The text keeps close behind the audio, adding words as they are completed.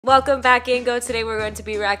Welcome back, Ingo. Today we're going to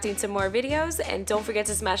be reacting to more videos, and don't forget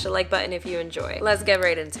to smash the like button if you enjoy. Let's get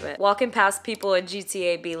right into it. Walking past people in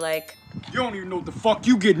GTA be like, you don't even know what the fuck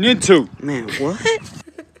you getting into. Man, what?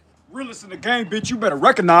 Realest in the game, bitch, you better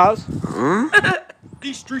recognize.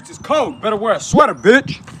 These streets is cold. Better wear a sweater,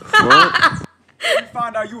 bitch. What? You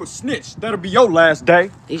find out you a snitch, that'll be your last day.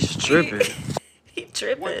 He's tripping. he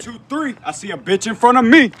tripping. 1, 2, 3, I see a bitch in front of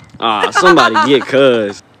me. Somebody get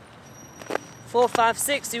cuz. 4, 5,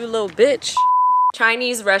 6, you little bitch.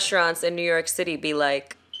 Chinese restaurants in New York City be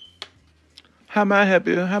like, how may I help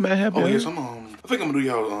you? How may I help you? Oh yes, I think I'm gonna do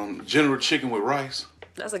y'all general chicken with rice.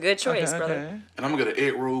 that's a good choice, brother. Okay. And I'm gonna get an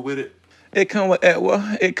egg roll with it. It come with egg roll.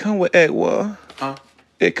 It come with egg roll. Huh?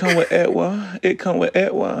 It come with egg roll. It come with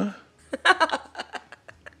egg roll.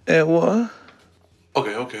 Egg roll.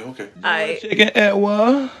 Okay. I Chicken egg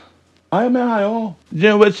roll. I am high.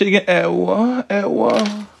 General chicken egg roll. Egg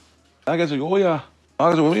roll. I guess you. Oh yeah. I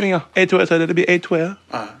guess what do you mean? 812. So that'll be 812.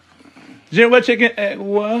 General chicken egg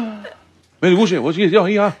roll. Wait, what's this? Yo,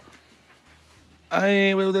 here. I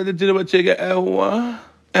ain't with the general chicken egg roll.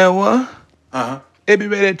 Egg roll. It be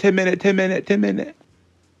ready in 10 minutes. 10 minutes. 10 minutes.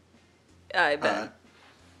 bet.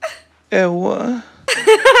 Egg roll.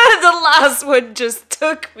 The last one just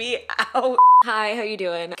took me out. Hi, how you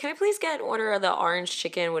doing? Can I please get an order of the orange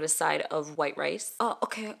chicken with a side of white rice? Oh,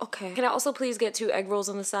 okay. Can I also please get 2 egg rolls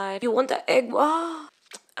on the side? You want the egg roll?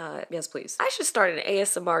 Yes, please. I should start an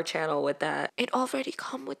ASMR channel with that. It already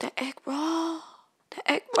come with the egg roll.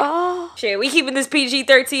 The egg roll. Shit, we keeping this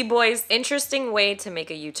PG-13, boys. Interesting way to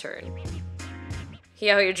make a U-turn.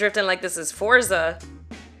 Yeah, you're drifting like this is Forza.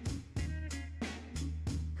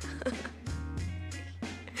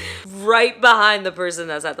 Right behind the person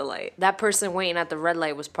that's at the light. That person waiting at the red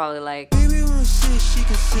light was probably like,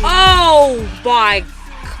 oh my God.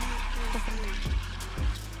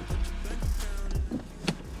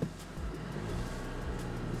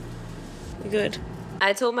 Good.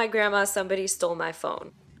 I told my grandma somebody stole my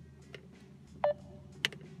phone.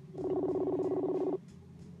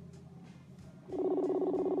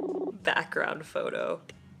 Background photo.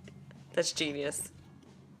 That's genius.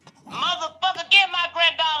 Motherfucker, get my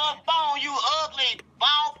granddaughter a phone, you ugly,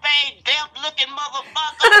 bald-faced, deaf-looking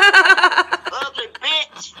motherfucker. Ugly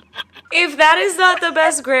bitch. If that is not the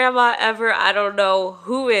best grandma ever, I don't know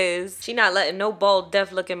who is. She not letting no bald,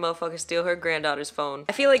 deaf-looking motherfucker steal her granddaughter's phone.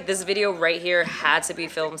 I feel like this video right here had to be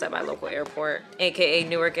filmed at my local airport, aka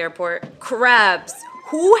Newark Airport. Crabs.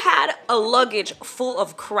 Who had a luggage full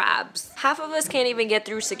of crabs? Half of us can't even get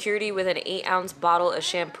through security with an 8-ounce bottle of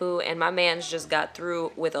shampoo, and my man's just got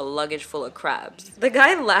through with a luggage full of crabs. The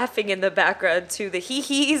guy laughing in the background too, the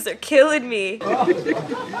hee-hees are killing me.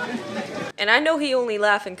 And I know he only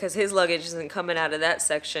laughing because his luggage isn't coming out of that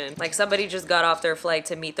section. Like somebody just got off their flight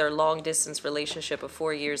to meet their long distance relationship of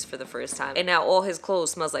 4 years for the first time. And now all his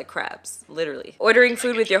clothes smells like crabs, literally. Ordering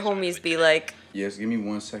food with your homies be like, yes, give me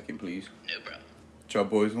 1 second, please. No problem. What y'all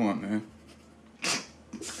boys want, man?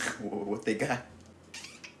 What they got?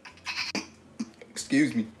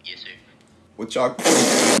 Excuse me. Yes, sir. What y'all...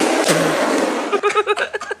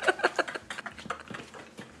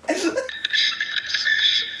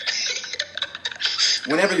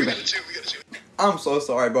 Whenever you're ready. I'm so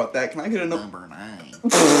sorry about that. Can I get a number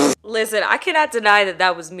 9? listen, I cannot deny that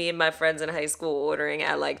that was me and my friends in high school ordering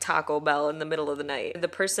at like Taco Bell in the middle of the night. The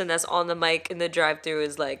person that's on the mic in the drive-thru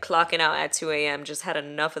is like clocking out at 2 a.m. just had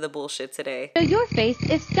enough of the bullshit today. Show your face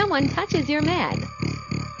if someone touches your man.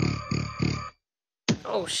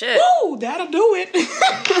 Oh shit. Ooh, that'll do it.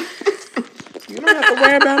 You don't have to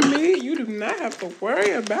worry about me. You do not have to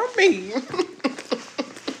worry about me.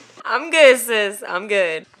 I'm good, sis. I'm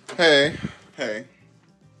good. Hey.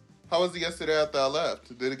 How was it yesterday after I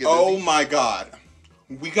left? Did it get busy? Oh my god.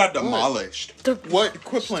 We got demolished. What?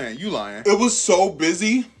 Quit playing. You lying. It was so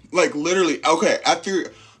busy. Like, literally. Okay, after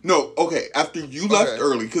you left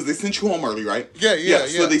early, because they sent you home early, right? Yeah.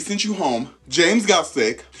 So they sent you home. James got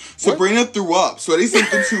sick. Sabrina threw up. So they sent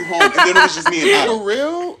them two home, and then it was just me and Adam. For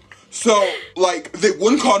real? So, like, they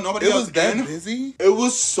wouldn't call nobody else was that in. busy? It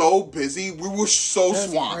was so busy. We were so That's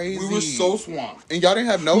swamped. crazy. We were so swamped. And y'all didn't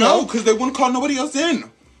have no No, help? because they wouldn't call nobody else in.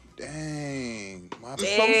 Dang. It's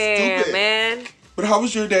Damn, so stupid. man. But how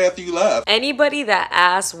was your day after you left? Anybody that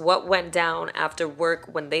asks what went down after work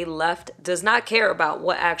when they left does not care about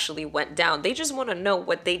what actually went down. They just want to know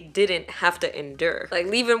what they didn't have to endure. Like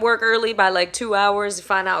leaving work early by like 2 hours to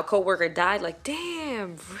find out a coworker died. Like,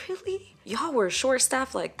 damn, really? Y'all were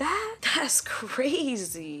short-staffed like that? That's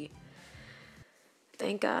crazy.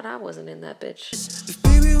 Thank God I wasn't in that bitch. If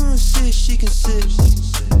baby wanna sit, she can sit.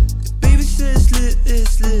 If baby says lit,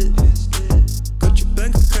 it's lit. Got your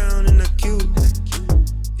bank account and that cute.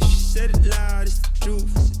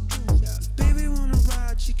 truth. Baby wanna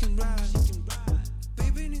ride, she can ride.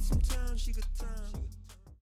 Baby needs some time, she got time.